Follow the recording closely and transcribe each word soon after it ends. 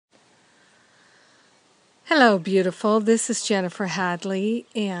Hello, beautiful. This is Jennifer Hadley,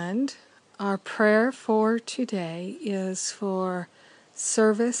 and our prayer for today is for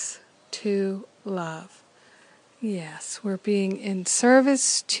service to love. Yes, we're being in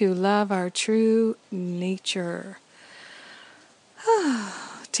service to love our true nature.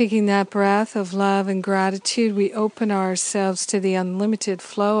 Taking that breath of love and gratitude, we open ourselves to the unlimited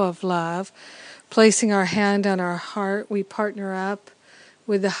flow of love. Placing our hand on our heart, we partner up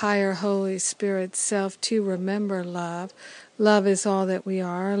with the higher Holy Spirit self to remember love. Love is all that we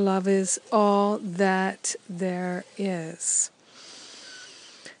are. Love is all that there is.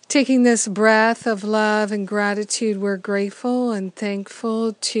 Taking this breath of love and gratitude, we're grateful and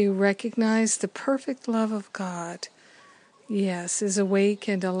thankful to recognize the perfect love of God. Yes, is awake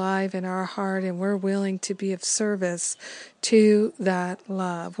and alive in our heart, and we're willing to be of service to that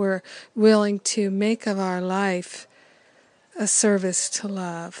love. We're willing to make of our life a service to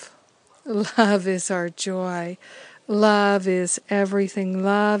love. Love is our joy. Love is everything.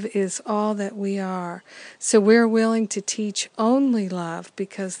 Love is all that we are. So we're willing to teach only love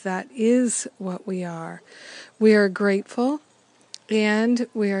because that is what we are. We are grateful and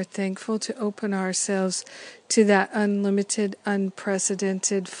we are thankful to open ourselves to that unlimited,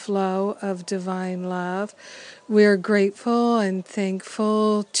 unprecedented flow of divine love. We are grateful and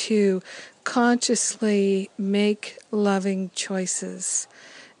thankful to consciously make loving choices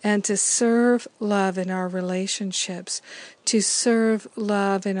and to serve love in our relationships, to serve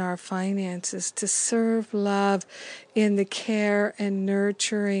love in our finances, to serve love in the care and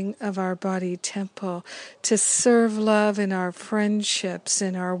nurturing of our body temple, to serve love in our friendships,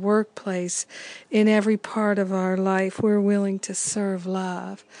 in our workplace, in every part of our life. We're willing to serve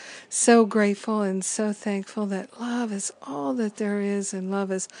love. So grateful and so thankful that love is all that there is and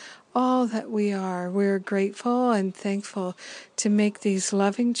love is all that we are. We're grateful and thankful to make these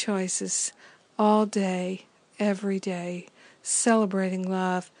loving choices all day, every day, celebrating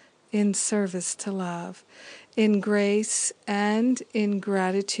love in service to love. In grace and in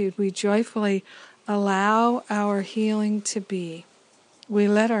gratitude, we joyfully allow our healing to be. We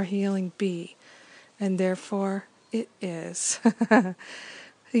let our healing be, and therefore it is.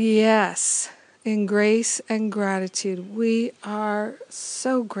 Yes. In grace and gratitude, we are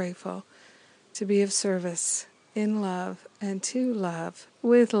so grateful to be of service in love and to love,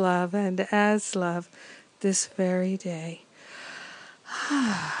 with love and as love this very day.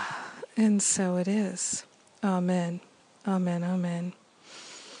 And so it is. Amen. Amen. Amen.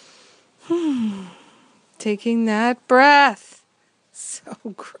 Taking that breath. So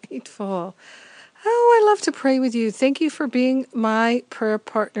grateful. Oh, I love to pray with you. Thank you for being my prayer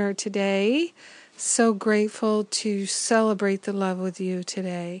partner today. So grateful to celebrate the love with you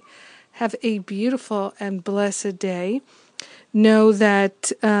today. Have a beautiful and blessed day. Know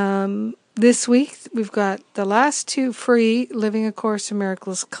that this week we've got the last 2 free Living A Course in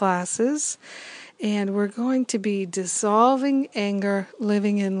Miracles classes, and we're going to be dissolving anger,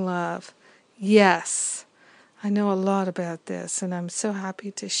 living in love. Yes, I know a lot about this, and I'm so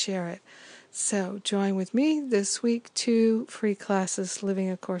happy to share it. So join with me this week, 2 free classes,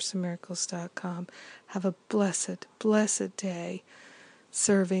 livingacourseinmiracles.com. Have a blessed, blessed day,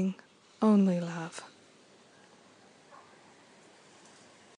 serving only love.